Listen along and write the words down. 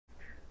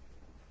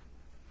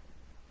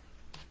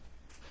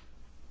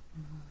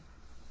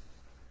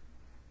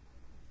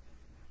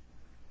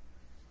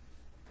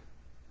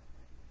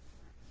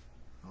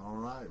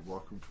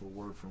welcome to a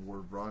Word from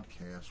Word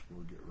broadcast.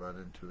 We'll get right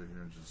into it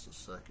here in just a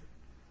second,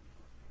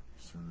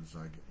 as soon as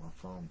I get my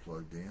phone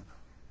plugged in.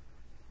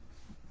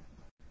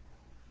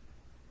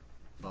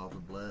 Father,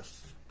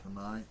 bless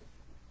tonight.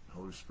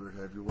 Holy Spirit,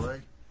 have your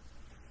way.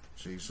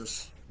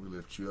 Jesus, we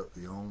lift you up,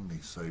 the only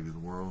Savior of the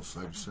world,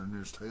 Savior,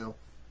 sinners, hell.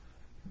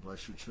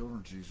 Bless your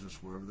children,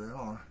 Jesus, wherever they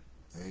are.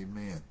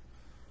 Amen.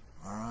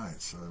 All right,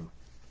 so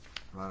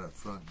right up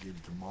front,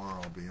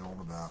 tomorrow I'll be on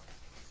about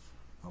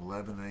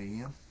 11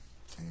 a.m.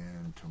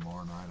 and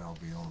tomorrow night I'll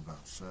be on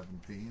about 7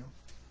 p.m.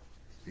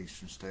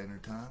 Eastern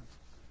Standard Time.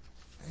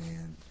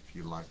 And if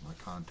you like my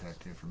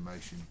contact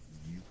information,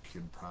 you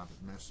can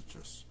private message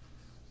us.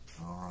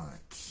 All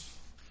right,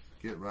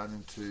 get right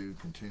into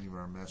continue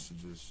our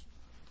messages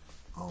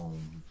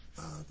on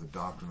the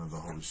doctrine of the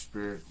Holy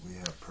Spirit. We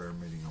have prayer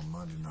meeting on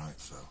Monday night,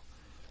 so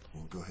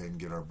we'll go ahead and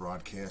get our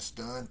broadcast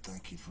done.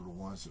 Thank you for the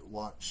ones that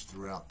watch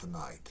throughout the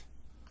night.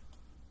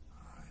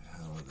 All right,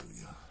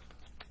 hallelujah.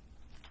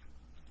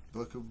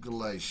 Book of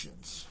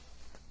Galatians,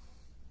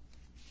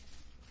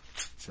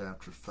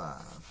 chapter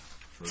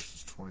 5,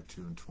 verses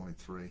 22 and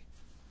 23.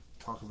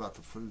 Talk about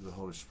the fruit of the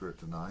Holy Spirit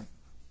tonight.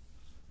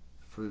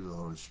 The fruit of the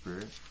Holy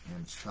Spirit,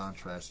 and it's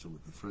contrasted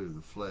with the fruit of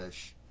the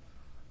flesh.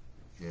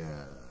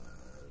 Yeah,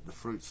 the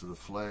fruits of the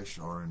flesh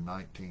are in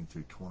 19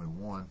 through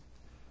 21,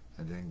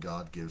 and then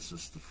God gives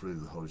us the fruit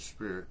of the Holy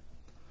Spirit,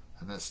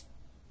 and that's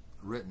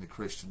written to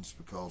Christians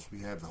because we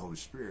have the Holy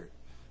Spirit,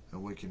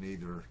 and we can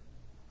either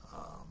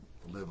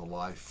live a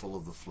life full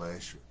of the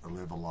flesh or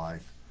live a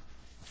life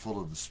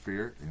full of the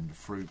Spirit, and the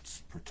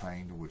fruits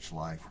pertain to which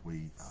life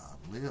we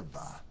live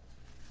by.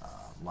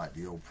 Like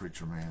the old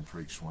preacher man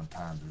preached one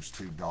time, there's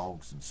two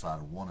dogs inside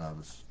of one of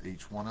us,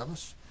 each one of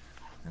us,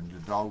 and the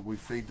dog we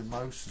feed the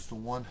most is the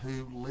one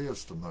who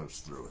lives the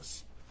most through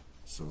us.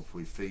 So if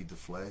we feed the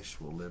flesh,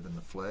 we'll live in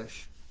the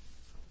flesh,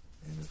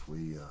 and if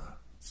we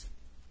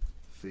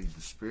feed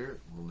the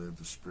Spirit, we'll live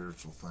the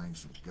spiritual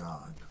things of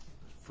God,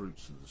 the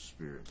fruits of the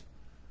Spirit.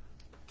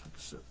 Take a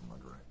sip of my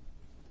drink.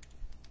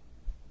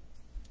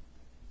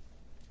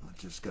 I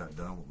just got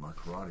done with my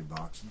karate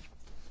boxing,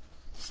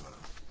 so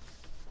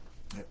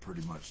that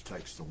pretty much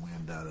takes the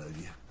wind out of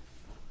you.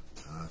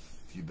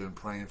 If you've been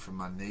praying for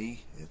my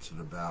knee, it's at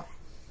about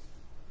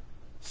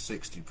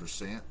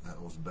 60%.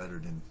 That was better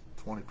than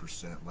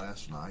 20%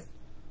 last night,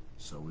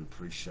 so we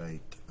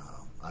appreciate.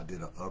 I did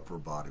an upper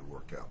body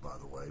workout, by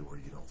the way, where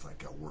you don't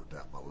think I worked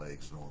out my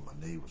legs knowing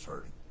my knee was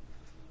hurting.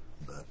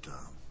 But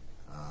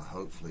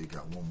hopefully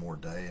got one more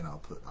day, and I'll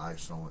put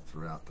ice on it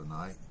throughout the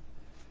night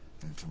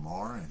and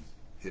tomorrow and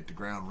hit the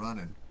ground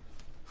running,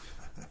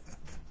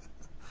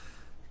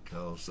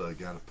 because I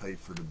got to pay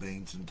for the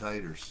beans and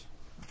taters.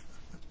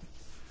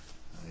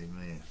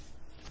 Amen.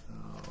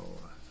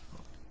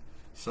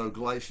 So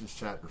Galatians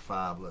chapter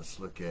 5, let's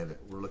look at it.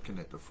 We're looking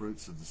at the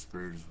fruits of the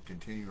Spirit as we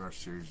continue our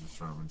series of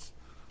sermons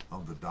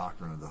on the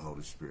doctrine of the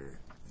Holy Spirit.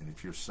 And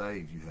if you're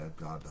saved, you have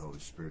God the Holy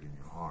Spirit in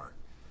your heart.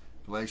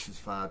 Galatians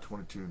 5,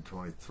 22 and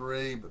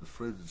 23, but the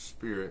fruit of the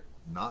Spirit,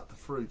 not the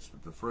fruits,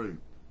 but the fruit.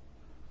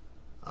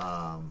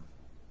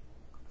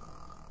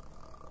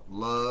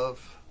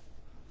 Love,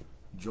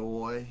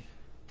 joy,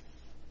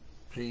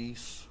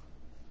 peace,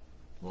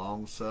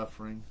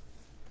 long-suffering,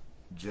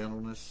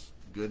 gentleness,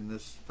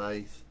 goodness,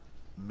 faith,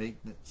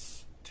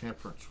 meekness,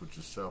 temperance, which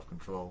is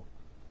self-control.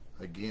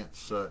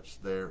 Against such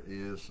there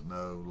is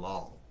no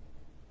law.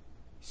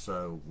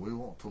 So we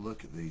want to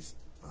look at these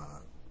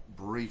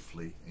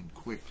briefly and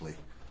quickly,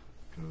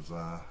 because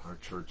our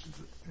church is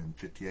in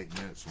 58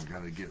 minutes, so we've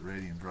got to get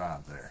ready and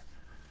drive there.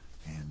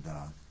 And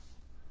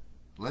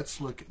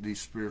let's look at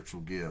these spiritual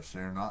gifts.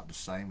 They're not the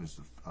same as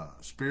the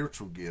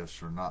spiritual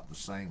gifts are not the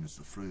same as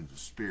the fruit of the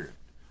Spirit.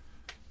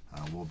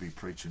 We'll be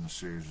preaching a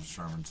series of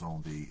sermons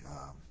on the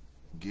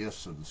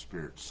gifts of the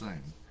Spirit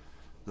soon.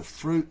 The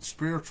fruit,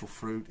 spiritual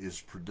fruit,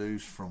 is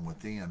produced from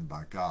within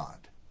by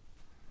God.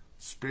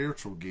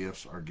 Spiritual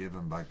gifts are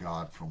given by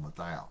God from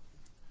without.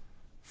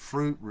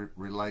 Fruit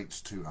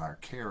relates to our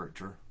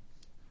character.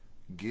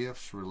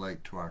 Gifts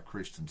relate to our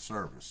Christian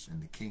service in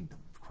the kingdom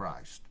of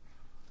Christ.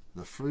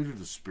 The fruit of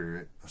the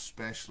Spirit,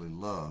 especially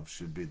love,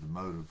 should be the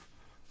motive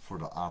for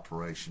the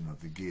operation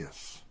of the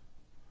gifts.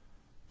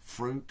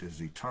 Fruit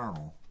is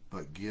eternal,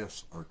 but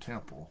gifts are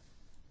temporal.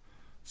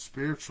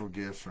 Spiritual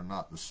gifts are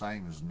not the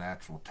same as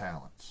natural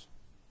talents.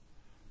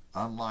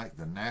 Unlike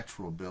the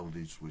natural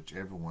abilities which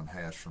everyone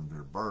has from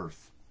their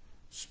birth,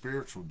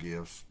 spiritual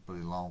gifts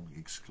belong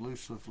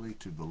exclusively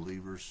to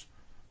believers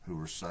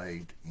who are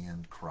saved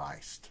in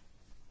Christ.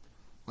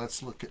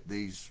 Let's look at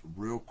these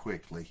real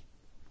quickly.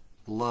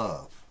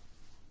 Love.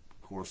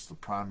 Of course, the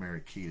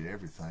primary key to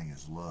everything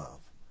is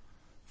love.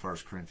 1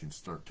 Corinthians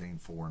 13,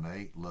 4 and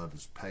 8. Love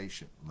is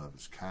patient. Love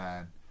is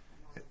kind.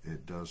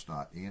 It does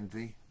not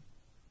envy.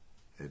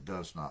 It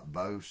does not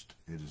boast.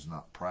 It is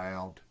not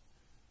proud.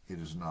 It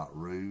is not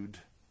rude.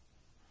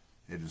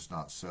 It is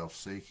not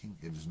self-seeking.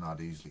 It is not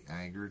easily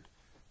angered.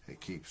 It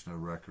keeps no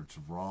records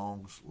of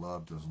wrongs.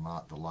 Love does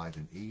not delight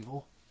in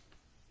evil,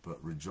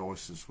 but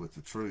rejoices with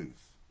the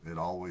truth. It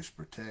always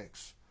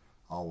protects,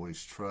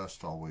 always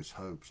trusts, always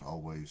hopes,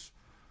 always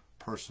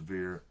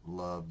persevere,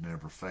 love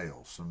never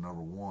fails. So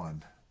number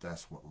one,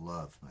 that's what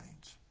love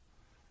means.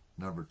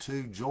 Number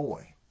two,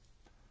 joy,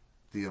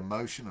 the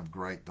emotion of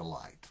great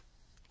delight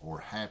or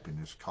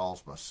happiness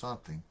caused by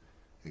something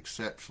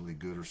exceptionally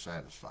good or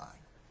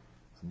satisfying.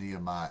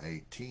 Nehemiah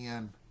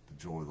 8:10, the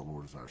joy of the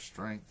Lord is our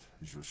strength,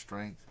 is your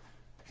strength.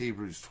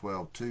 Hebrews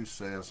 12:2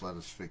 says, let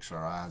us fix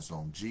our eyes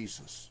on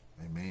Jesus.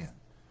 Amen.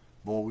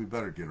 Boy, we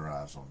better get our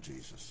eyes on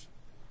Jesus,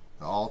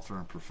 the author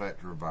and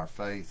perfecter of our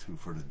faith, who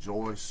for the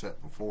joy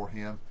set before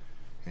him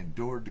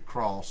endured the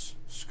cross,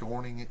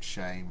 scorning its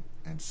shame,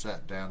 and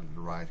sat down at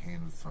the right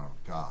hand of the throne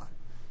of God.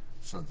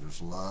 So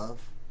there's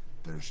love,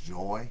 there's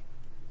joy,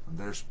 and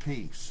there's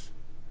peace.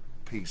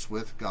 Peace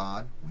with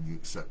God when you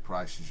accept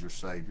Christ as your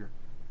Savior.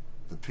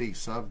 The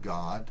peace of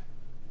God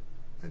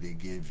that he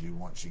gives you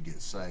once you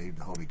get saved.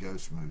 The Holy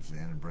Ghost moves in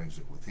and brings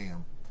it with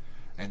him.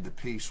 And the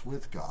peace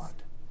with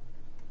God.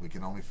 We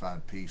can only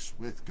find peace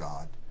with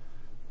God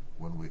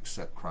when we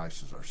accept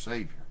Christ as our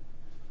Savior.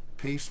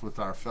 Peace with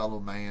our fellow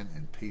man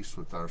and peace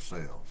with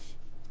ourselves.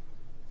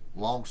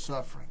 Long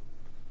suffering.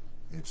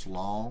 It's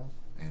long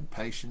and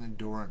patient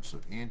endurance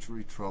of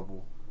injury,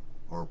 trouble,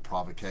 or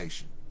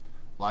provocation.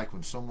 Like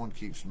when someone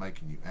keeps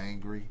making you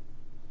angry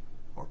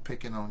or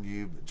picking on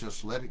you, but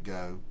just let it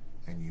go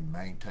and you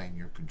maintain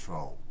your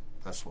control.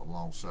 That's what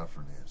long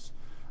suffering is.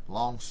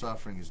 Long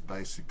suffering is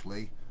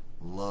basically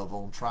love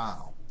on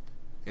trial.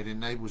 It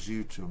enables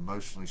you to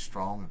emotionally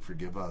strong and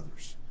forgive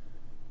others.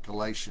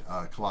 Colossians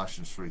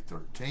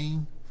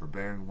 3:13,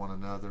 forbearing one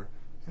another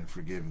and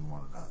forgiving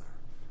one another.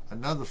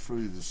 Another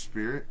fruit of the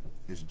Spirit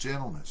is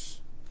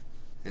gentleness.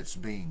 It's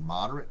being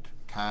moderate,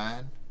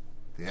 kind,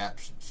 the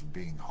absence of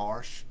being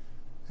harsh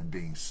and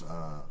being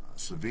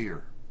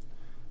severe.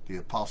 The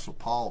Apostle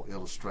Paul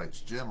illustrates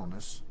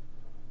gentleness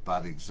by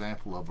the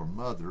example of a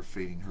mother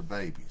feeding her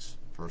babies,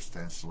 1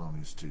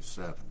 Thessalonians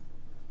 2:7.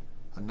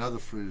 Another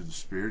fruit of the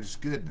Spirit is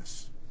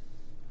goodness.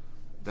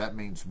 That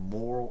means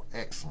moral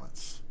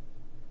excellence,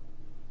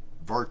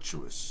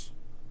 virtuous.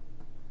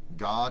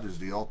 God is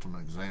the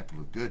ultimate example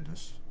of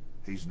goodness.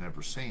 He's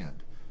never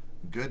sinned.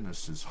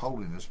 Goodness is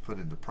holiness put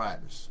into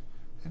practice,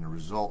 and it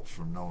results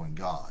from knowing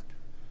God.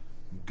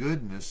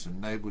 Goodness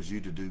enables you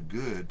to do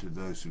good to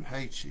those who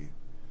hate you,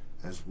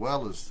 as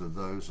well as to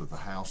those of the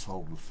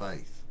household of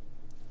faith.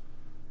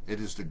 It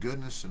is the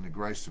goodness and the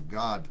grace of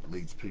God that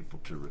leads people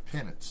to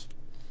repentance.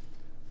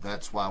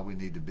 That's why we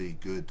need to be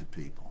good to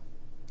people.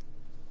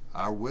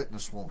 Our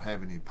witness won't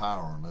have any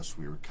power unless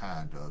we are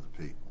kind to other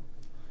people.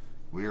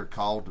 We are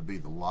called to be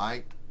the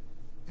light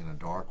in a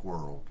dark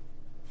world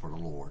for the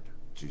Lord,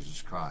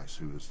 Jesus Christ,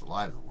 who is the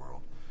light of the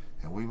world.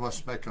 And we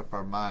must make up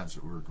our minds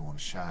that we're going to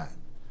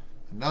shine.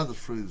 Another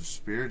fruit of the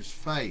Spirit is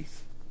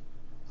faith.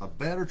 A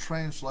better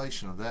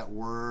translation of that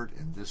word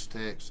in this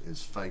text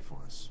is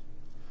faithfulness.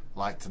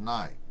 Like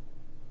tonight,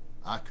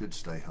 I could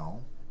stay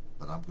home,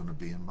 but I'm going to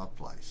be in my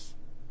place.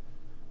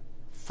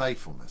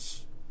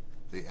 Faithfulness,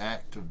 the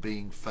act of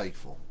being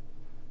faithful,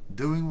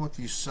 doing what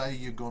you say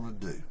you're going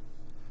to do,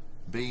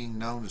 being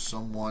known as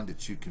someone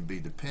that you can be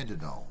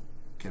depended on,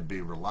 can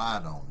be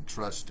relied on and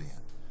trusted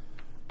in.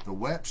 The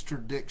Webster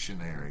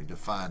Dictionary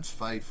defines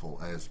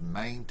faithful as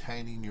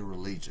maintaining your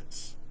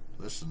allegiance.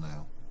 Listen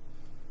now.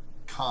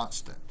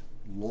 Constant,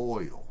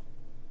 loyal,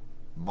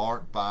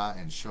 marked by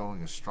and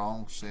showing a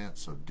strong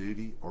sense of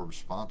duty or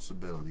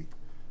responsibility,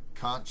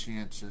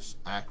 conscientious,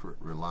 accurate,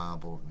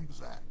 reliable, and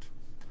exact.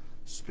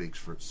 Speaks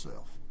for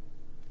itself.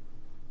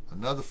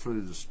 Another fruit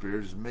of the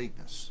Spirit is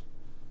meekness.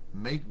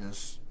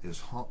 Meekness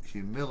is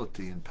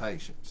humility and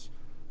patience.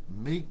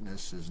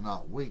 Meekness is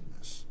not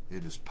weakness.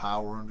 It is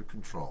power under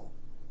control.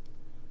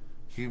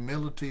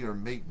 Humility or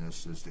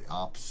meekness is the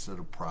opposite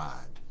of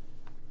pride.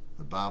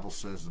 The Bible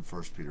says in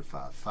 1 Peter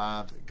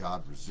 5:5 that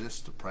God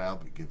resists the proud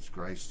but gives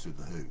grace to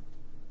the who?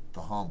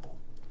 The humble.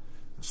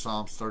 And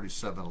Psalms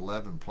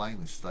 37:11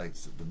 plainly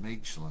states that the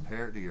meek shall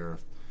inherit the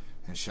earth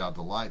and shall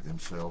delight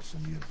themselves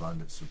in the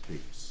abundance of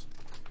peace.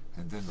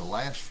 And then the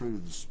last fruit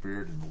of the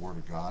Spirit in the Word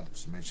of God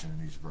that's mentioned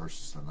in these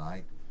verses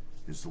tonight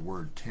is the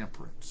word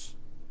temperance.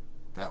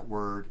 That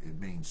word, it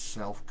means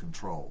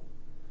self-control,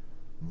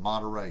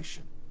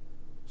 moderation,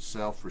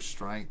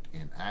 self-restraint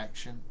in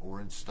action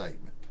or in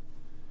statement.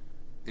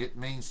 It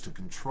means to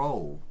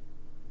control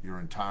your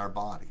entire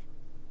body,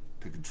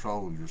 to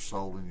control your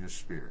soul and your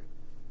spirit.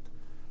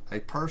 A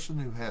person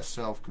who has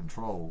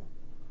self-control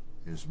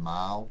is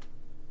mild,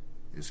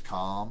 is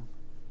calm,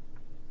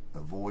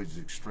 avoids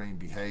extreme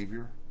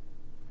behavior,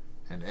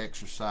 and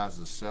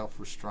exercises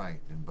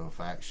self-restraint in both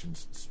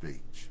actions and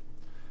speech.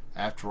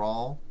 After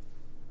all,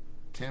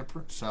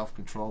 temperance,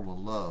 self-control,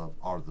 and love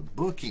are the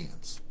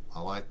bookends,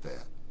 I like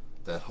that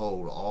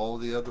hold all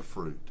the other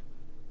fruit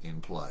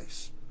in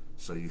place.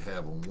 So you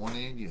have on one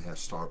end, you have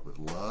to start with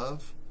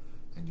love,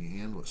 and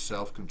you end with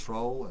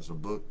self-control as a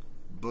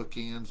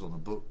bookends on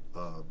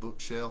the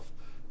bookshelf,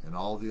 and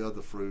all the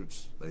other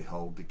fruits, they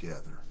hold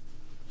together.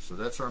 So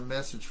that's our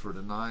message for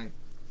tonight.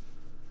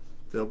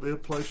 There'll be a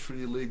place for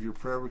you to leave your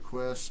prayer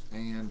requests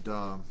and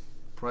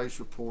praise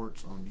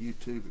reports on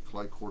YouTube at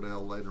Clay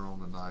Cordell later on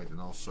tonight, and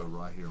also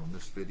right here on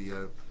this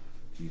video.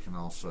 You can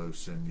also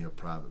send me a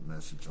private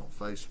message on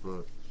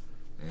Facebook,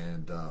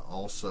 and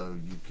also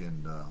you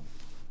can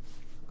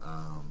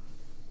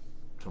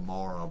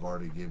tomorrow I've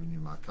already given you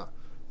my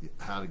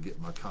how to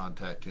get my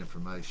contact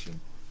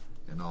information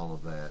and all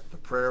of that. The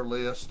prayer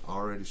list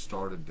already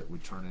started that we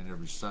turn in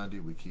every Sunday.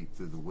 We keep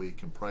through the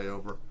week and pray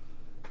over.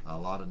 A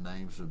lot of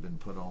names have been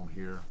put on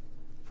here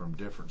from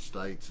different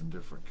states and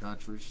different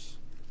countries,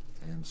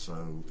 and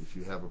so if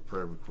you have a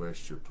prayer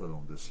request, you're put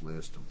on this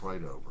list and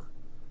prayed over.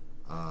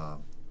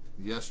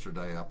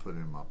 Yesterday I put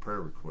in my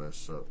prayer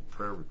request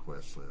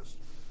list,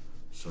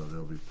 so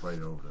they'll be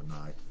prayed over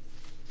tonight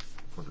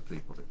for the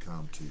people that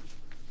come to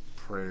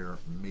prayer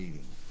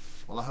meeting.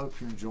 Well, I hope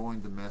you're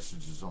enjoying the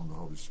messages on the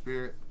Holy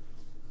Spirit.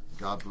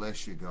 God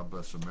bless you. God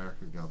bless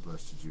America. God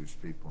bless the Jewish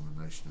people in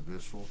the nation of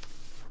Israel.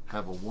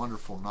 Have a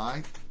wonderful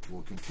night.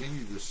 We'll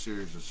continue this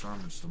series of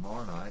sermons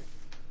tomorrow night.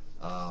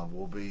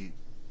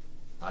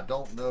 I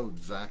don't know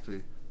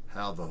exactly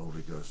how the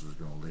Holy Ghost is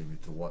going to lead me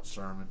to what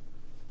sermon,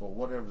 but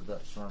whatever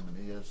that sermon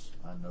is,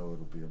 I know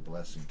it'll be a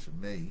blessing to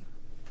me.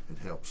 It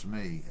helps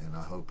me, and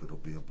I hope it'll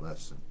be a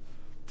blessing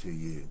to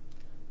you.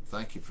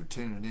 Thank you for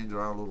tuning into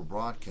our little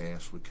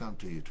broadcast. We come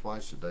to you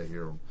twice a day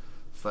here on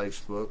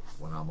Facebook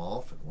when I'm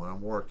off and when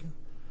I'm working.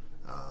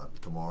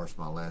 Tomorrow's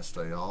my last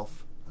day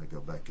off. I go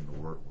back into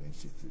work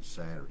Wednesday through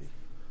Saturday.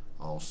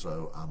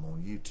 Also, I'm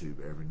on YouTube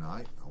every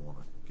night. I want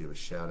to give a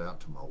shout out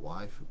to my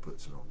wife who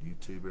puts it on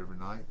YouTube every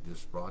night,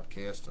 this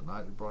broadcast, a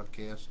nightly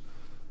broadcast,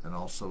 and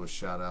also a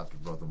shout out to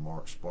Brother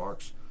Mark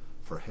Sparks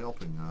for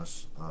helping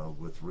us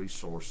with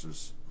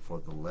resources for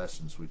the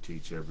lessons we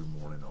teach every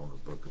morning on the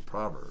book of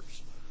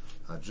Proverbs.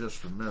 I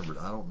just remembered,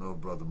 I don't know if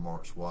Brother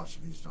Mark's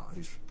watching. He's not.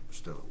 He's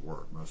still at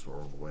work. Most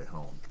are on the way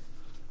home.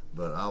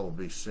 But I will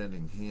be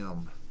sending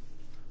him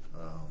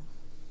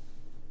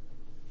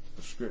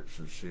the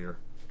scriptures here.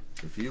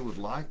 If you would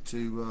like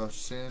to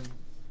send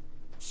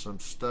some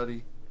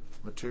study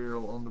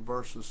material on the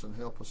verses and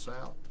help us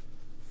out,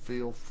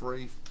 feel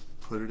free.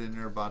 Put it in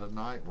there by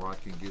tonight where I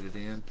can get it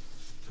in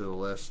to the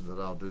lesson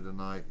that I'll do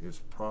tonight. Is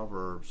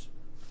Proverbs.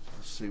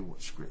 Let's see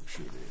what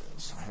scripture it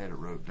is. I had it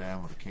wrote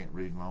down, but I can't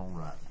read my own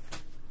writing.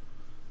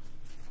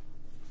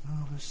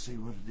 Oh, let's see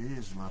what it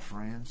is, my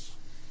friends.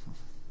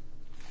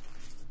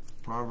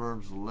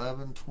 Proverbs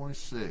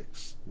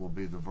 11:26 will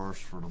be the verse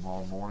for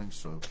tomorrow morning.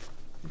 So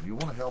if you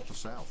want to help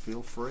us out,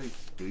 feel free.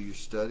 Do your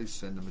study.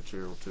 Send the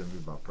material to me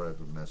by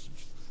private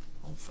message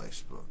on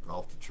Facebook.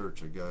 Off to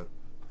church I go.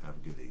 Have a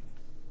good evening.